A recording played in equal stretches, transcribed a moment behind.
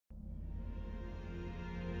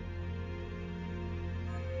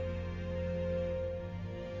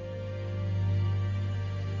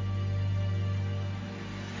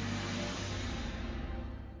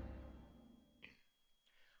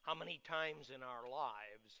How many times in our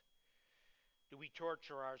lives do we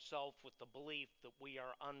torture ourselves with the belief that we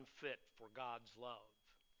are unfit for God's love?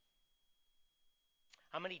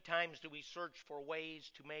 How many times do we search for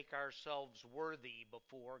ways to make ourselves worthy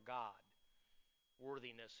before God?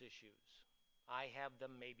 Worthiness issues. I have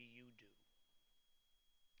them, maybe you do.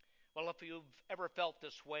 Well, if you've ever felt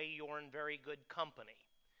this way, you're in very good company,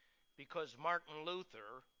 because Martin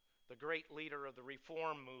Luther, the great leader of the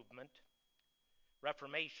Reform movement,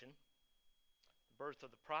 Reformation, the birth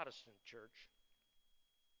of the Protestant church,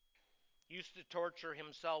 used to torture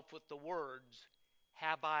himself with the words,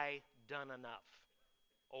 "Have I done enough?"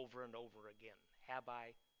 over and over again. Have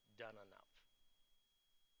I done enough?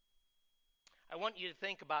 I want you to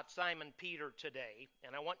think about Simon Peter today,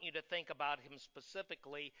 and I want you to think about him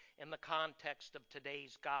specifically in the context of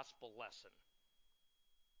today's gospel lesson.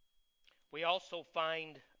 We also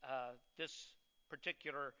find this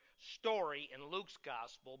particular story in Luke's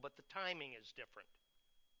gospel, but the timing is different.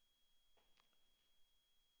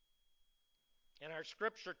 In our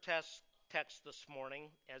scripture text this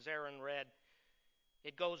morning, as Aaron read,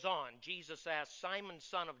 it goes on. Jesus asked, "Simon,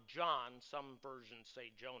 son of John," some versions say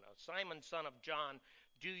Jonah, "Simon, son of John,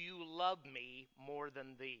 do you love me more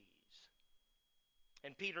than these?"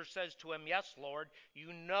 And Peter says to him, "Yes, Lord,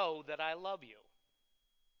 you know that I love you."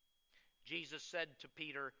 Jesus said to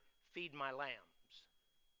Peter, "Feed my lambs."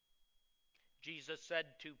 Jesus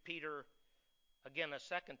said to Peter again a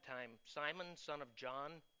second time, "Simon, son of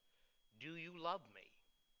John, do you love me?"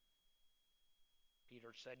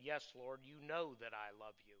 Peter said, "Yes, Lord, you know that I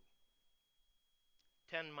love you.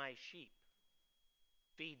 Tend my sheep,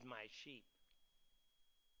 feed my sheep."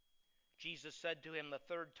 Jesus said to him the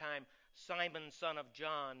third time, "Simon, son of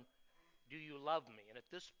John, do you love me?" And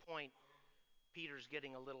at this point, Peter's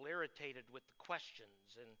getting a little irritated with the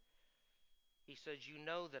questions, and he says, "You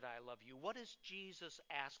know that I love you." What is Jesus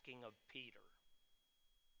asking of Peter?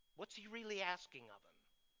 What's he really asking of him?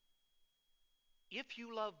 If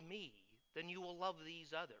you love me, then you will love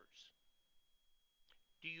these others.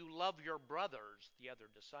 Do you love your brothers, the other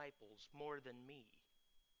disciples, more than me?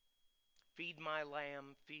 Feed my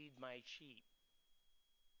lamb, feed my sheep.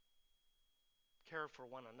 Care for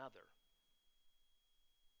one another.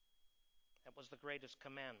 That was the greatest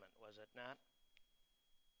commandment, was it not?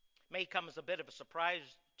 It may come as a bit of a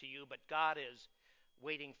surprise to you, but God is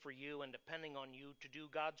waiting for you and depending on you to do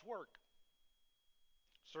God's work,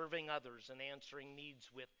 serving others and answering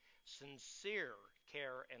needs with sincere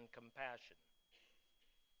care and compassion.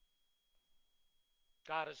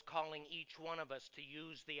 God is calling each one of us to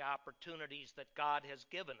use the opportunities that God has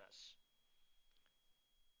given us.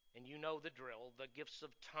 And you know the drill, the gifts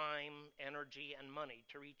of time, energy, and money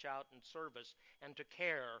to reach out and service and to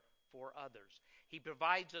care for others. He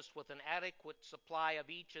provides us with an adequate supply of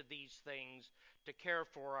each of these things to care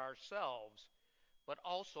for ourselves, but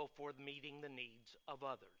also for meeting the needs of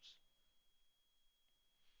others.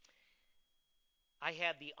 I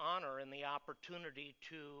had the honor and the opportunity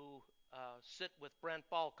to sit with Brent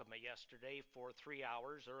Balkema yesterday for 3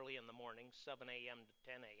 hours early in the morning, 7 a.m. to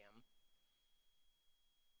 10 a.m.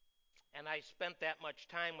 And I spent that much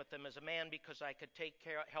time with him as a man because I could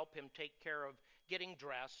help him take care of getting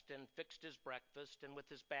dressed and fixed his breakfast and with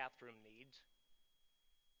his bathroom needs.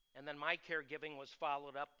 And then my caregiving was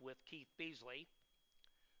followed up with Keith Beasley,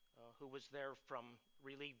 who was there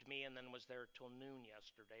relieved me and then was there till noon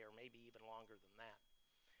yesterday, or maybe even longer than that.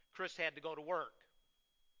 Chris had to go to work.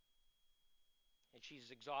 And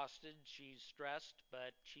she's exhausted, she's stressed,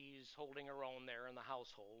 but she's holding her own there in the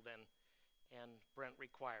household, and Brent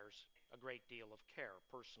requires a great deal of care,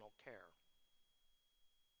 personal care.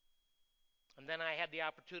 And then I had the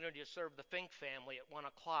opportunity to serve the Fink family at 1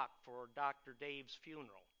 o'clock for Dr. Dave's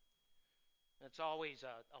funeral. And it's always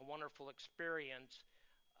a wonderful experience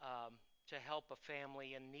to help a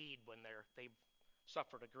family in need when they've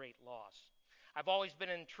suffered a great loss. I've always been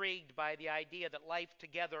intrigued by the idea that life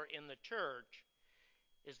together in the church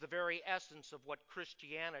is the very essence of what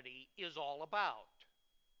Christianity is all about.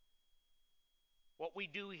 What we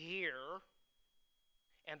do here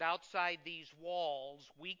and outside these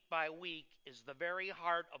walls week by week is the very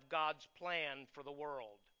heart of God's plan for the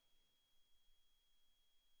world.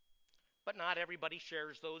 But not everybody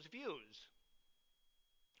shares those views.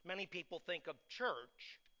 Many people think of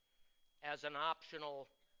church as an optional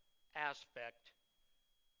aspect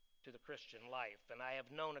to the Christian life, and I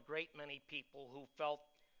have known a great many people who felt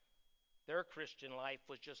their Christian life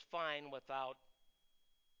was just fine without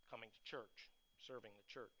coming to church, serving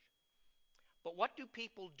the church. But what do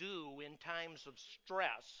people do in times of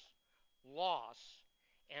stress, loss,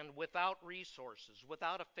 and without resources,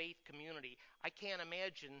 without a faith community? I can't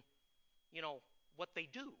imagine, what they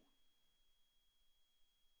do.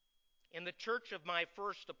 In the church of my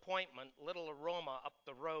first appointment, Little Aroma up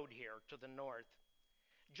the road here to the north,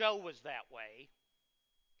 Joe was that way.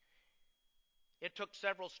 It took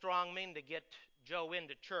several strong men to get Joe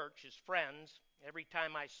into church, his friends. Every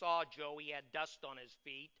time I saw Joe, he had dust on his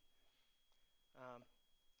feet.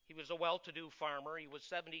 He was a well-to-do farmer. He was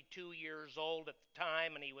 72 years old at the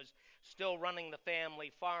time, and he was still running the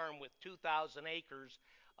family farm with 2,000 acres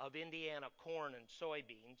of Indiana corn and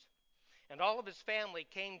soybeans. And all of his family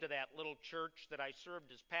came to that little church that I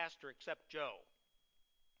served as pastor except Joe.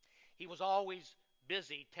 He was always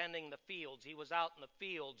busy tending the fields. He was out in the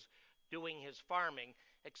fields doing his farming,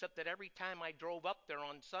 except that every time I drove up there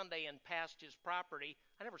on Sunday and passed his property,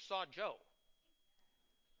 I never saw Joe.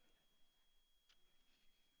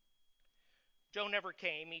 Joe never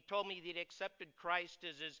came. He told me that he'd accepted Christ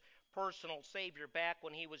as his personal Savior back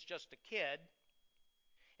when he was just a kid.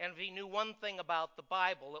 And if he knew one thing about the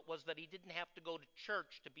Bible, it was that he didn't have to go to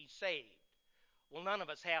church to be saved. Well, none of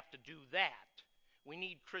us have to do that. We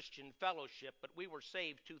need Christian fellowship, but we were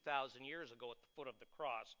saved 2,000 years ago at the foot of the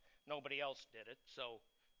cross. Nobody else did it, so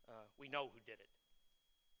we know who did it.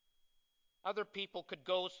 Other people could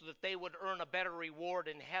go so that they would earn a better reward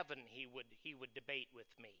in heaven, he would debate with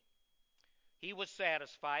me. He was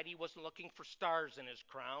satisfied. He wasn't looking for stars in his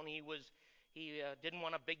crown. He didn't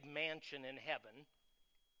want a big mansion in heaven.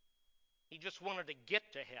 He just wanted to get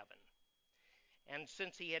to heaven. And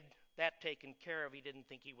since he had that taken care of, he didn't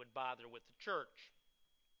think he would bother with the church.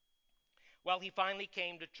 Well, he finally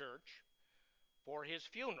came to church for his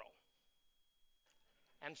funeral.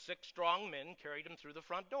 And 6 strong men carried him through the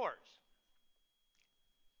front doors.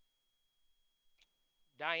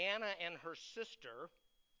 Diana and her sister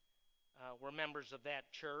were members of that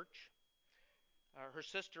church. Her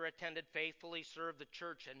sister attended faithfully, served the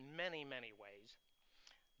church in many, many ways.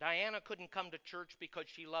 Diana couldn't come to church because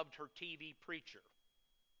she loved her TV preacher.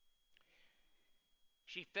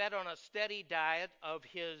 She fed on a steady diet of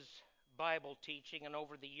his Bible teaching, and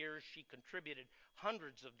over the years she contributed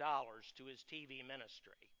hundreds of dollars to his TV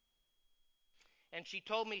ministry. And she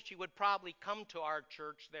told me she would probably come to our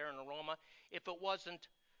church there in Aroma if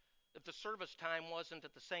the service time wasn't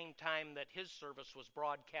at the same time that his service was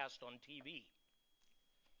broadcast on TV.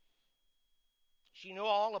 She knew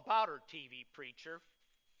all about her TV preacher,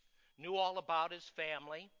 knew all about his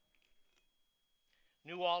family,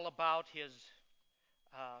 knew all about his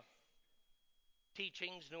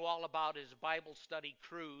teachings, knew all about his Bible study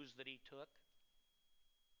cruise that he took.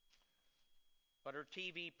 But her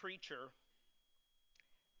TV preacher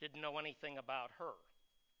didn't know anything about her.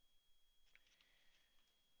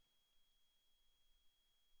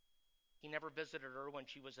 He never visited her when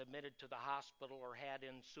she was admitted to the hospital or had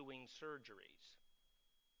ensuing surgeries.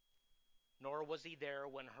 Nor was he there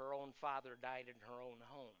when her own father died in her own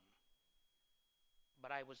home.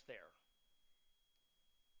 But I was there.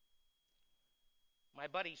 My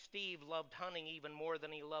buddy Steve loved hunting even more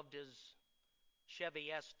than he loved his Chevy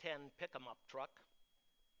S10 pick-em-up truck.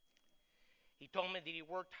 He told me that he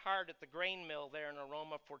worked hard at the grain mill there in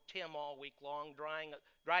Aroma for Tim all week long,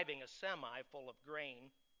 driving a semi full of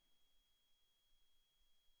grain.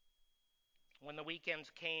 When the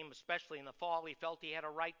weekends came, especially in the fall, he felt he had a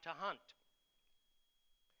right to hunt.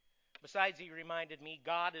 Besides, he reminded me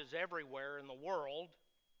God is everywhere in the world,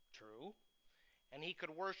 true, and he could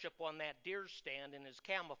worship on that deer stand in his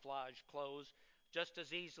camouflage clothes just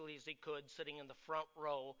as easily as he could sitting in the front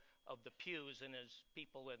row of the pews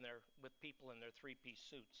with people in their three-piece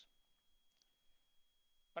suits.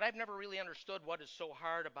 But I've never really understood what is so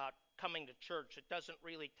hard about coming to church. It doesn't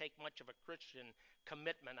really take much of a Christian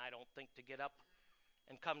commitment, I don't think, to get up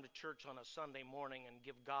and come to church on a Sunday morning and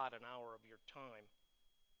give God an hour of your time.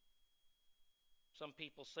 Some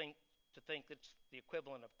people think it's the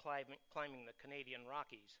equivalent of climbing the Canadian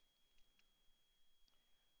Rockies.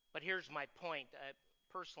 But here's my point.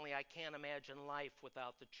 Personally, I can't imagine life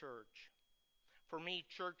without the church. For me,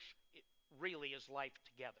 church really is life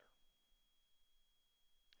together.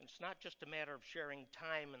 It's not just a matter of sharing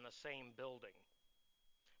time in the same building,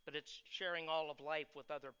 but it's sharing all of life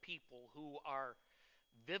with other people who are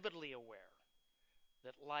vividly aware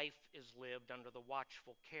that life is lived under the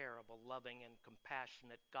watchful care of a loving and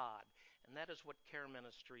compassionate God. And that is what care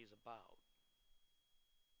ministry is about.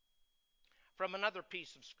 From another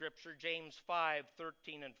piece of Scripture, James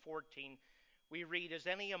 5:13 and 14, we read, "Is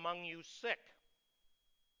any among you sick?"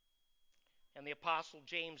 And the Apostle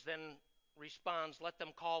James then responds, "Let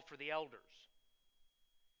them call for the elders."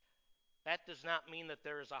 That does not mean that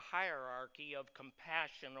there is a hierarchy of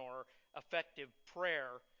compassion or effective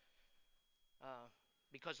prayer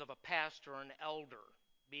because of a pastor or an elder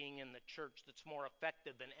being in the church that's more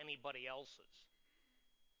effective than anybody else's.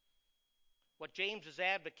 What James is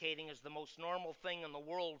advocating is the most normal thing in the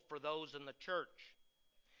world for those in the church,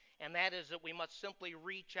 and that is that we must simply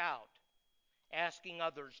reach out, asking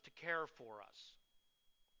others to care for us.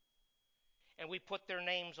 And we put their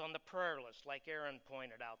names on the prayer list, like Aaron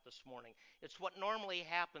pointed out this morning. It's what normally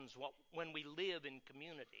happens when we live in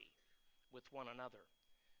community with one another.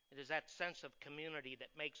 It is that sense of community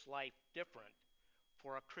that makes life different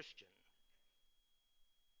for a Christian.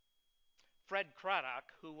 Fred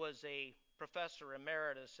Craddock, who was a professor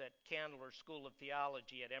emeritus at Candler School of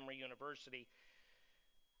Theology at Emory University,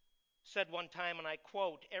 said one time, and I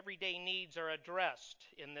quote, "Everyday needs are addressed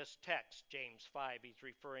in this text," James 5 he's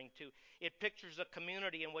referring to. "It pictures a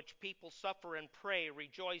community in which people suffer and pray,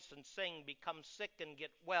 rejoice and sing, become sick and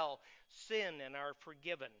get well, sin and are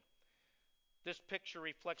forgiven. This picture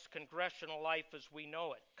reflects congregational life as we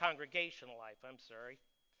know it,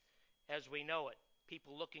 as we know it,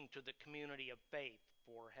 people looking to the community of faith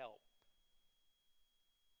for help.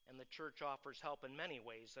 And the church offers help in many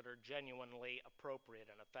ways that are genuinely appropriate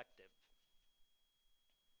and effective."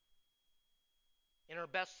 In her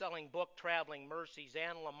best-selling book, Traveling Mercies,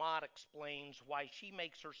 Anne Lamott explains why she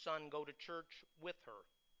makes her son go to church with her.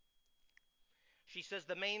 She says,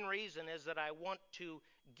 "The main reason is that I want to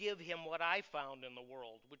give him what I found in the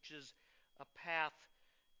world, which is a path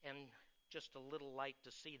and just a little light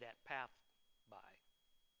to see that path by.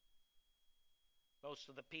 Most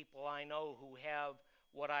of the people I know who have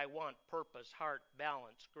what I want, purpose, heart,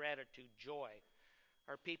 balance, gratitude, joy,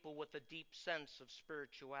 are people with a deep sense of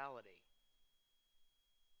spirituality.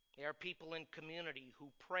 They are people in community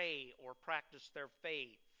who pray or practice their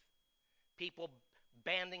faith, people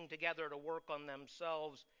banding together to work on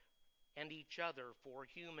themselves and each other for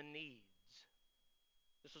human needs.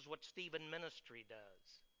 This is what Stephen Ministry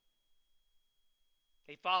does.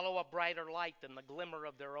 They follow a brighter light than the glimmer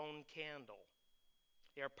of their own candle.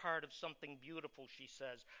 They are part of something beautiful," she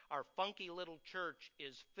says. "Our funky little church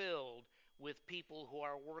is filled with people who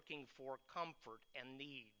are working for comfort and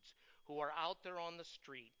needs, who are out there on the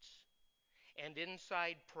streets and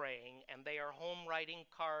inside praying, and they are home writing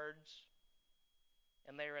cards,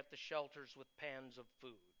 and they are at the shelters with pans of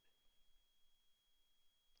food."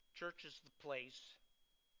 Church is the place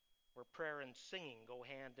where prayer and singing go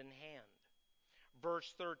hand in hand.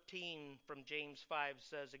 Verse 13 from James 5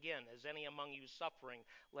 says again, "Is any among you suffering?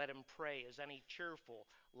 Let him pray. Is any cheerful?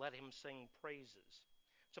 Let him sing praises."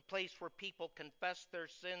 It's a place where people confess their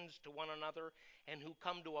sins to one another and who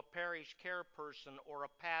come to a parish care person or a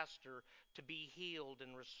pastor to be healed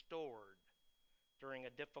and restored during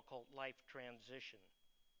a difficult life transition.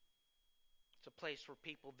 It's a place where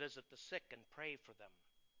people visit the sick and pray for them.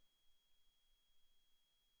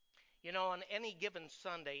 You know, on any given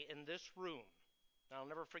Sunday in this room, I'll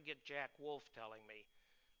never forget Jack Wolf telling me,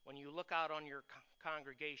 when you look out on your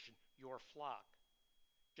congregation, your flock,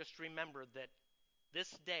 just remember that this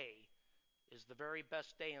day is the very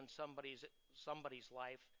best day in somebody's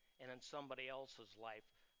life, and in somebody else's life,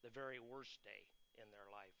 the very worst day in their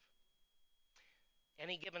life.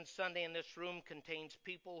 Any given Sunday in this room contains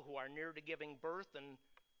people who are near to giving birth and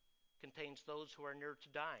contains those who are near to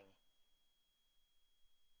dying.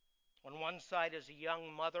 On one side is a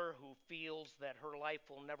young mother who feels that her life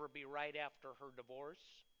will never be right after her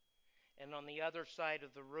divorce. And on the other side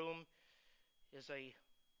of the room is a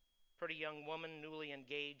pretty young woman, newly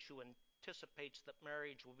engaged, who anticipates that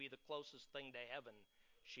marriage will be the closest thing to heaven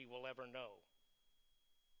she will ever know.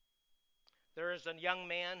 There is a young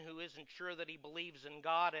man who isn't sure that he believes in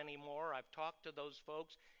God anymore. I've talked to those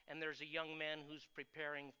folks. And there's a young man who's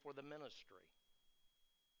preparing for the ministry.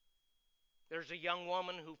 There's a young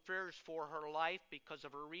woman who fears for her life because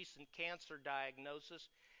of her recent cancer diagnosis,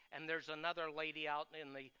 and there's another lady out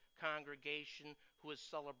in the congregation who is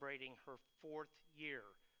celebrating her 4th year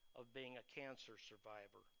of being a cancer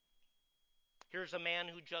survivor. Here's a man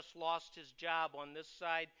who just lost his job on this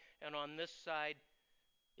side, and on this side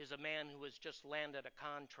is a man who has just landed a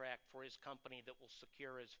contract for his company that will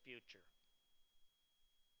secure his future.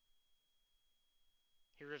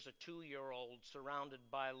 Here is a 2-year-old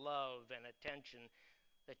surrounded by love and attention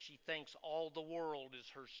that she thinks all the world is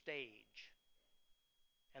her stage.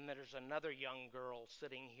 And there's another young girl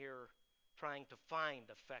sitting here trying to find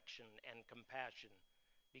affection and compassion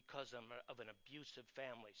because of an abusive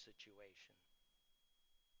family situation.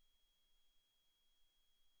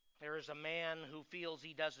 There is a man who feels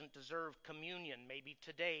he doesn't deserve communion, maybe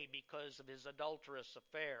today because of his adulterous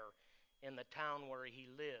affair in the town where he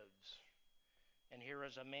lives. And here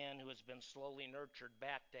is a man who has been slowly nurtured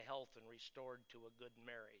back to health and restored to a good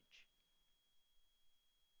marriage.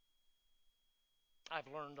 I've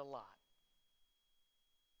learned a lot.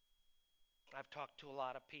 I've talked to a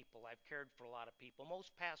lot of people. I've cared for a lot of people.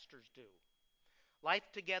 Most pastors do.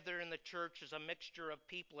 Life together in the church is a mixture of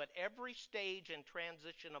people at every stage and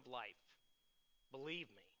transition of life. Believe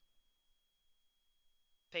me.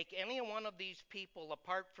 Take any one of these people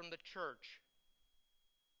apart from the church,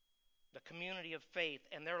 the community of faith,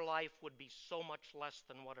 and their life would be so much less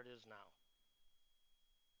than what it is now.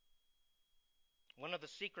 One of the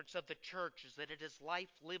secrets of the church is that it is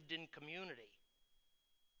life lived in community.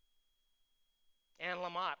 Anne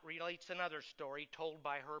Lamott relates another story told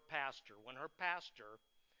by her pastor when her pastor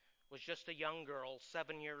was just a young girl,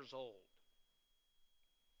 7 years old.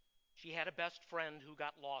 She had a best friend who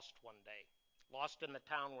got lost one day, lost in the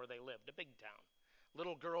town where they lived, a big town.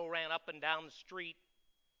 Little girl ran up and down the street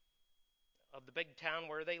of the big town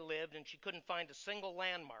where they lived, and she couldn't find a single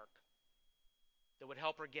landmark that would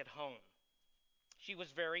help her get home. She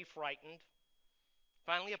was very frightened.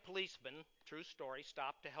 Finally, a policeman, true story,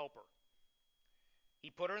 stopped to help her. He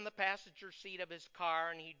put her in the passenger seat of his car,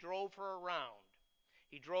 and he drove her around.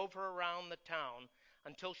 He drove her around the town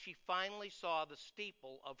until she finally saw the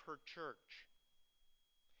steeple of her church.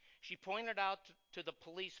 She pointed out to the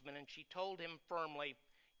policeman, and she told him firmly,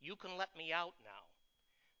 "You can let me out now.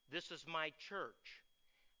 This is my church,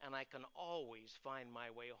 and I can always find my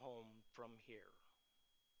way home from here."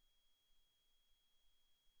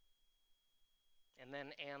 And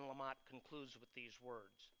then Anne Lamott concludes with these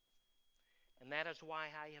words, "And that is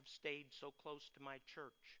why I have stayed so close to my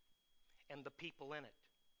church and the people in it.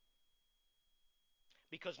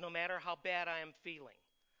 Because no matter how bad I am feeling,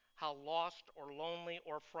 how lost or lonely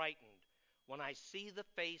or frightened, when I see the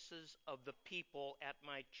faces of the people at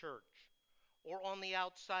my church or on the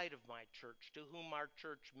outside of my church to whom our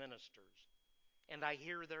church ministers, and I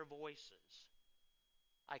hear their voices,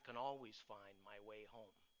 I can always find my way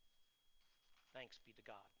home." Thanks be to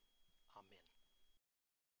God. Amen.